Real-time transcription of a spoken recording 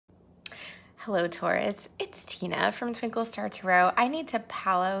Hello Taurus, it's Tina from Twinkle Star Tarot. I need to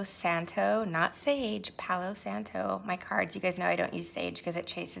Palo Santo, not Sage, Palo Santo, my cards. You guys know I don't use Sage because it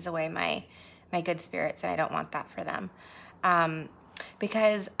chases away my good spirits and I don't want that for them.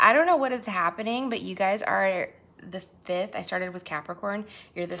 Because I don't know what is happening, but you guys are the fifth. I started with Capricorn.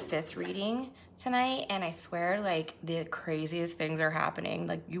 You're the fifth reading tonight and I swear like the craziest things are happening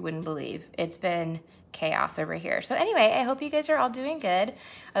like you wouldn't believe. It's been chaos over here. So anyway, I hope you guys are all doing good.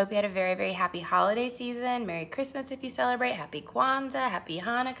 I hope you had a very, very happy holiday season. Merry Christmas if you celebrate. Happy Kwanzaa, Happy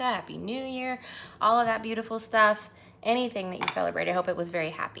Hanukkah, Happy New Year, all of that beautiful stuff. Anything that you celebrate, I hope it was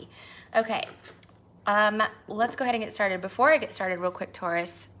very happy. Okay, let's go ahead and get started. Before I get started, real quick,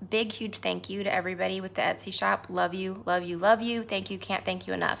 Taurus, big, huge thank you to everybody with the Etsy shop. Love you, love you, love you. Thank you, can't thank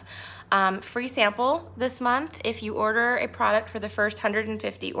you enough. Free sample this month if you order a product for the first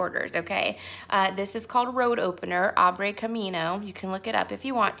 150 orders, okay? This is called Road Opener, Abre Camino. You can look it up if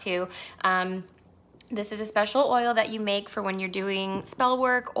you want to. This is a special oil that you make for when you're doing spell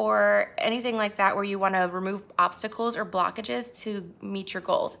work or anything like that where you want to remove obstacles or blockages to meet your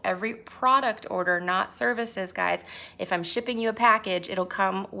goals. Every product order, not services, guys. If I'm shipping you a package, it'll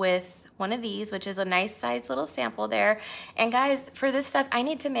come with one of these, which is a nice size little sample there. And guys, for this stuff, I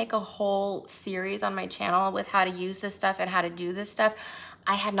need to make a whole series on my channel with how to use this stuff and how to do this stuff.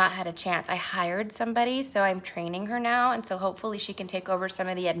 I have not had a chance. I hired somebody, so I'm training her now, and so hopefully she can take over some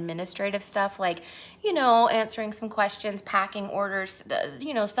of the administrative stuff, like, you know, answering some questions, packing orders,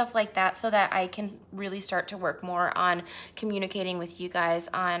 you know, stuff like that, so that I can really start to work more on communicating with you guys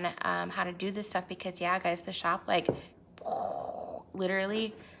on how to do this stuff, because, yeah, guys, the shop, like,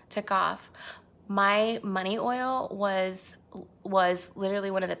 literally took off. My money oil was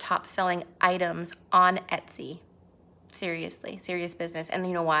literally one of the top selling items on Etsy. Seriously, serious business. And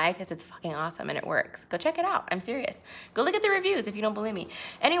you know why? Because it's fucking awesome and it works. Go check it out. I'm serious. Go look at the reviews if you don't believe me.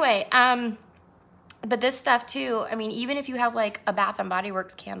 Anyway, but this stuff too, I mean, even if you have like a Bath and Body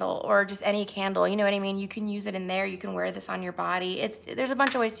Works candle or just any candle, you know what I mean? You can use it in there. You can wear this on your body. There's a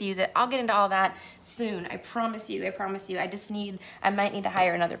bunch of ways to use it. I'll get into all that soon. I promise you. I promise you. I might need to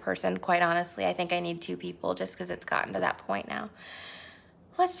hire another person, quite honestly. I think I need 2 people just because it's gotten to that point now.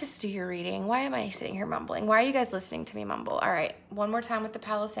 Let's just do your reading. Why am I sitting here mumbling? Why are you guys listening to me mumble? All right, one more time with the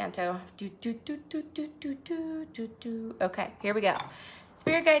Palo Santo. Okay, here we go.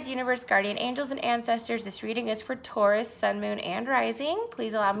 Spirit guides, universe, guardian angels, and ancestors. This reading is for Taurus, sun, moon, and rising.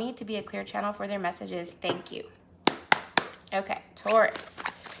 Please allow me to be a clear channel for their messages. Thank you. Okay, Taurus.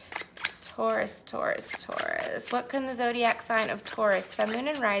 Taurus, Taurus, Taurus. What can the zodiac sign of Taurus, sun, moon,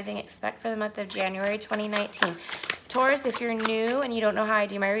 and rising expect for the month of January 2019? Taurus, if you're new and you don't know how I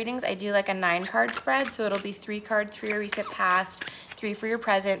do my readings, I do like a 9-card spread. So it'll be 3 cards for your recent past, 3 for your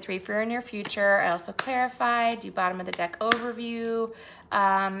present, 3 for your near future. I also clarify, do bottom of the deck overview,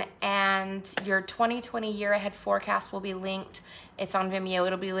 and your 2020 year ahead forecast will be linked. It's on Vimeo.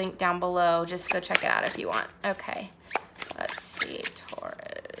 It'll be linked down below. Just go check it out if you want. Okay, let's see.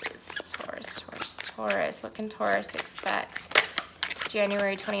 Taurus, Taurus, Taurus, Taurus. What can Taurus expect?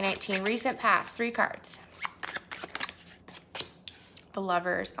 January 2019, recent past, 3 cards. The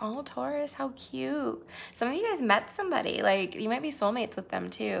Lovers. Oh, Taurus, how cute. Some of you guys met somebody. Like, you might be soulmates with them,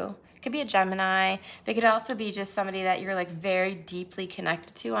 too. It could be a Gemini. But it could also be just somebody that you're, like, very deeply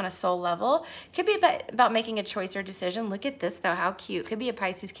connected to on a soul level. It could be about making a choice or decision. Look at this, though. How cute. It could be a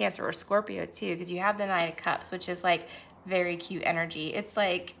Pisces, Cancer, or Scorpio, too, because you have the Knight of Cups, which is, like, very cute energy. It's,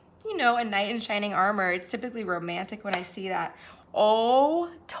 like, you know, a knight in shining armor. It's typically romantic when I see that.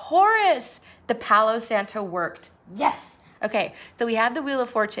 Oh, Taurus. The Palo Santo worked. Yes. Okay, so we have the Wheel of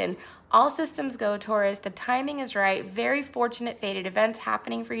Fortune. All systems go, Taurus. The timing is right. Very fortunate fated events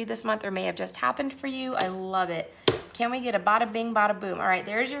happening for you this month or may have just happened for you. I love it. Can we get a bada bing, bada boom? All right,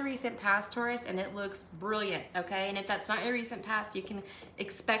 there's your recent past, Taurus, and it looks brilliant, okay? And if that's not your recent past, you can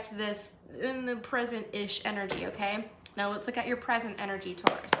expect this in the present-ish energy, okay? Now let's look at your present energy,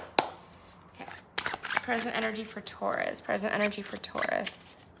 Taurus. Okay, present energy for Taurus. Present energy for Taurus.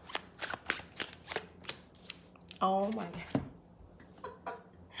 Oh my God.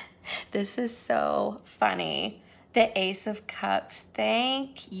 This is so funny. The Ace of Cups.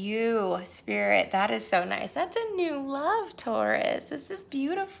 Thank you, Spirit. That is so nice. That's a new love, Taurus. This is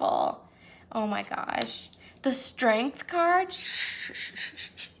beautiful. Oh my gosh. The Strength card.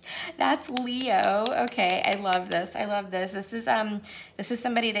 That's Leo. Okay, I love this. I love this. This is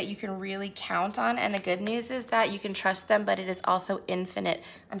somebody that you can really count on, and the good news is that you can trust them, but it is also infinite.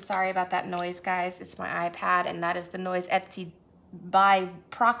 I'm sorry about that noise, guys. It's my iPad, and that is the noise Etsy by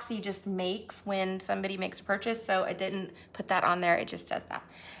proxy just makes when somebody makes a purchase, so I didn't put that on there. It just does that.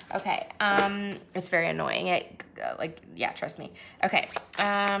 Okay, it's very annoying. Yeah, trust me. Okay,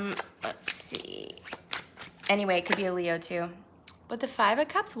 let's see. Anyway, it could be a Leo too. But the Five of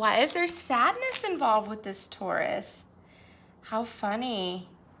Cups, why is there sadness involved with this Taurus? How funny.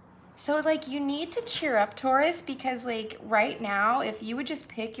 So like you need to cheer up, Taurus, because like right now, if you would just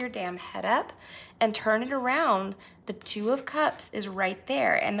pick your damn head up and turn it around, the Two of Cups is right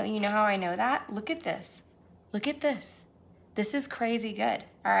there. And you know how I know that? Look at this. Look at this. This is crazy good,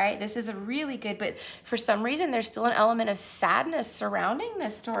 all right? This is a really good, but for some reason, there's still an element of sadness surrounding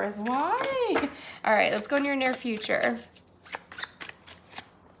this, Taurus. Why? All right, let's go in your near future.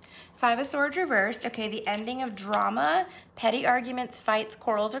 Five of Swords reversed. Okay, the ending of drama, petty arguments, fights,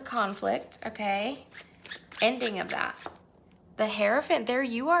 quarrels, or conflict. Okay, ending of that. The Hierophant, there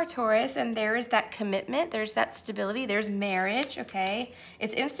you are, Taurus, and there is that commitment, there's that stability, there's marriage, okay?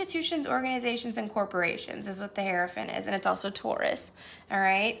 It's institutions, organizations, and corporations is what the Hierophant is, and it's also Taurus, all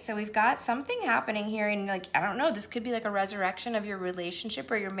right? So we've got something happening here, and like, I don't know, this could be like a resurrection of your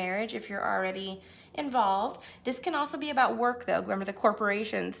relationship or your marriage if you're already involved. This can also be about work, though. Remember the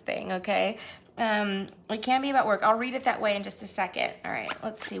corporations thing, okay? It can be about work. I'll read it that way in just a second. All right,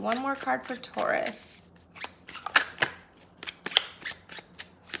 let's see. One more card for Taurus.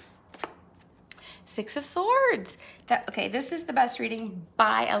 Six of Swords. Okay, this is the best reading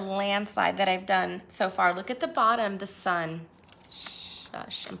by a landslide that I've done so far. Look at the bottom, the sun.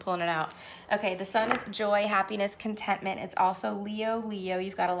 Shush, I'm pulling it out. Okay, the sun is joy, happiness, contentment. It's also Leo.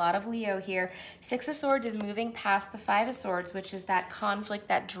 You've got a lot of Leo here. Six of Swords is moving past the Five of Swords, which is that conflict,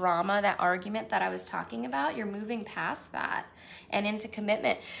 that drama, that argument that I was talking about. You're moving past that and into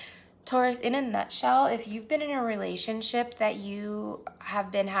commitment. Taurus, in a nutshell, if you've been in a relationship that you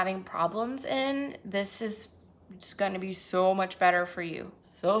have been having problems in, this is going to be so much better for you.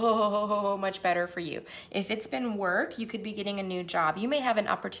 So much better for you. If it's been work, you could be getting a new job. You may have an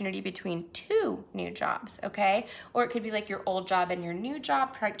opportunity between two new jobs, okay? Or it could be like your old job and your new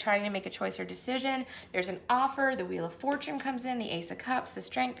job, trying to make a choice or decision. There's an offer, the Wheel of Fortune comes in, the Ace of Cups, the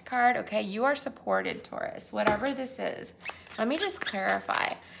Strength card, okay? You are supported, Taurus, whatever this is. Let me just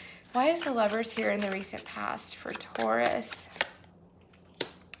clarify. Why is the Lovers here in the recent past for Taurus?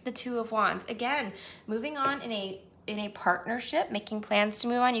 The Two of Wands. Again, moving on in a partnership, making plans to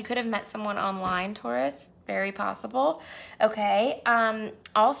move on. You could have met someone online, Taurus. Very possible. Okay.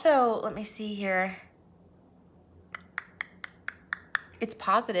 Also, let me see here. It's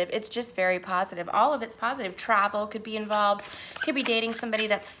positive. It's just very positive. All of it's positive. Travel could be involved. Could be dating somebody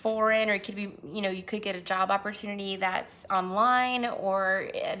that's foreign, or it could be, you know, you could get a job opportunity that's online, or,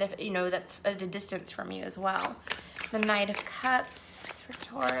 you know, that's at a distance from you as well. The Knight of Cups for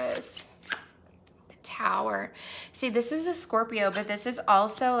Taurus. The Tower. See, this is a Scorpio, but this is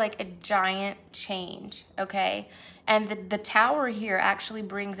also like a giant change, okay? And the Tower here actually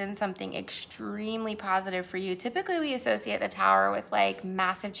brings in something extremely positive for you. Typically, we associate the Tower with like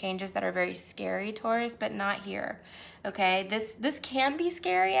massive changes that are very scary, Taurus, but not here, okay? This can be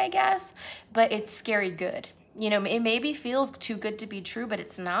scary, I guess, but it's scary good. You know, it maybe feels too good to be true, but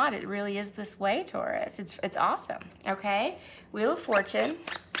it's not. It really is this way, Taurus. It's awesome, okay? Wheel of Fortune.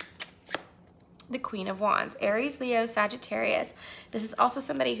 The Queen of Wands. Aries, Leo, Sagittarius. This is also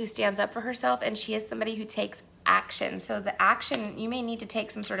somebody who stands up for herself, and she is somebody who takes action. So the action, you may need to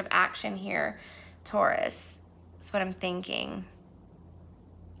take some sort of action here, Taurus. That's what I'm thinking.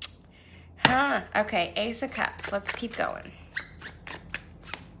 Okay, Ace of Cups. Let's keep going.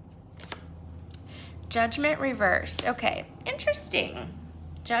 Judgment reversed. Okay, interesting.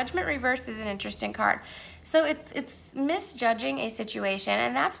 Judgment reversed is an interesting card. So it's misjudging a situation,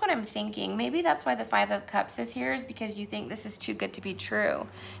 and that's what I'm thinking. Maybe that's why the Five of Cups is here, is because you think this is too good to be true.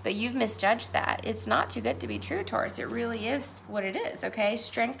 But you've misjudged that. It's not too good to be true, Taurus. It really is what it is, okay?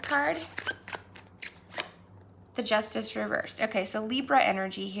 Strength card. The Justice reversed. Okay, so Libra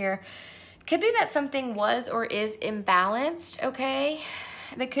energy here. Could be that something was or is imbalanced, okay?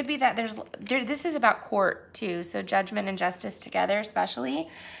 That could be that this is about court too, so judgment and justice together especially.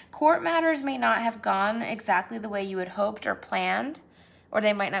 Court matters may not have gone exactly the way you had hoped or planned, or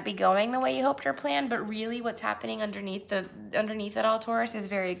they might not be going the way you hoped or planned, but really what's happening underneath it all, Taurus, is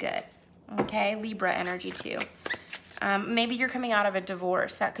very good. Okay, Libra energy too. Maybe you're coming out of a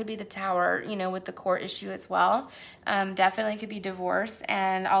divorce. That could be the Tower, you know, with the court issue as well. Definitely could be divorce,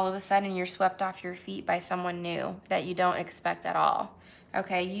 and all of a sudden you're swept off your feet by someone new that you don't expect at all.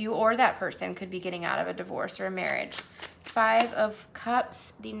 Okay, you or that person could be getting out of a divorce or a marriage. Five of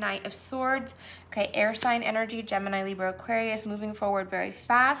Cups, the Knight of Swords. Okay, air sign energy, Gemini, Libra, Aquarius, moving forward very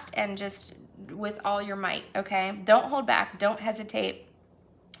fast and just with all your might, okay? Don't hold back, don't hesitate.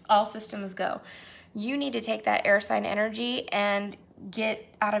 All systems go. You need to take that air sign energy and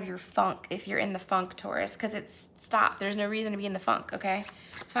get out of your funk if you're in the funk, Taurus, because it's stop. There's no reason to be in the funk, okay?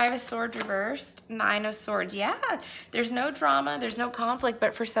 5 of Swords reversed, 9 of Swords. Yeah, there's no drama, there's no conflict,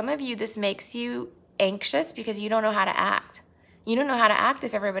 but for some of you, this makes you anxious because you don't know how to act. You don't know how to act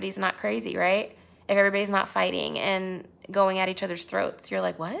if everybody's not crazy, right? If everybody's not fighting and going at each other's throats. You're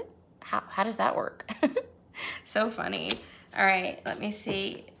like, what? How does that work? So funny. All right, let me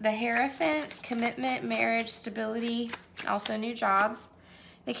see. The Hierophant, commitment, marriage, stability, also new jobs.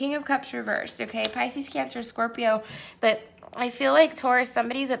 The King of Cups reversed, okay? Pisces, Cancer, Scorpio. But I feel like, Taurus,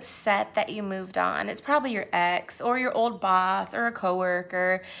 somebody's upset that you moved on. It's probably your ex or your old boss or a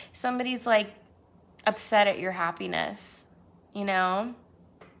coworker. Somebody's like upset at your happiness, you know?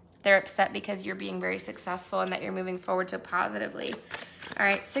 They're upset because you're being very successful and that you're moving forward so positively. All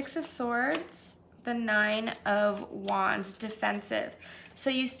right, 6 of Swords, the 9 of Wands, defensive. So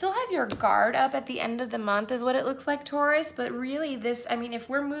you still have your guard up at the end of the month is what it looks like, Taurus. But really this, I mean, if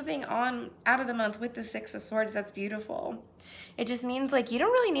we're moving on out of the month with the 6 of Swords, that's beautiful. It just means like you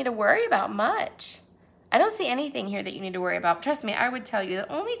don't really need to worry about much. I don't see anything here that you need to worry about. Trust me, I would tell you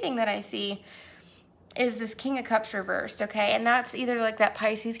the only thing that I see is this King of Cups reversed, okay? And that's either like that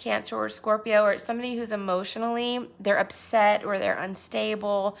Pisces, Cancer, or Scorpio, or it's somebody who's emotionally, they're upset or they're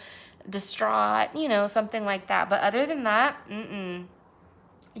unstable, distraught, you know, something like that. But other than that,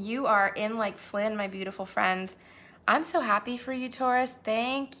 you are in like Flynn, my beautiful friends. I'm so happy for you, Taurus.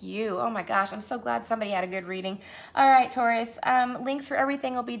 Thank you. Oh my gosh, I'm so glad somebody had a good reading. All right, Taurus, links for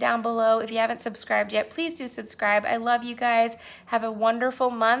everything will be down below. If you haven't subscribed yet, please do subscribe. I love you guys. Have a wonderful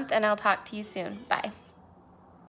month, and I'll talk to you soon. Bye.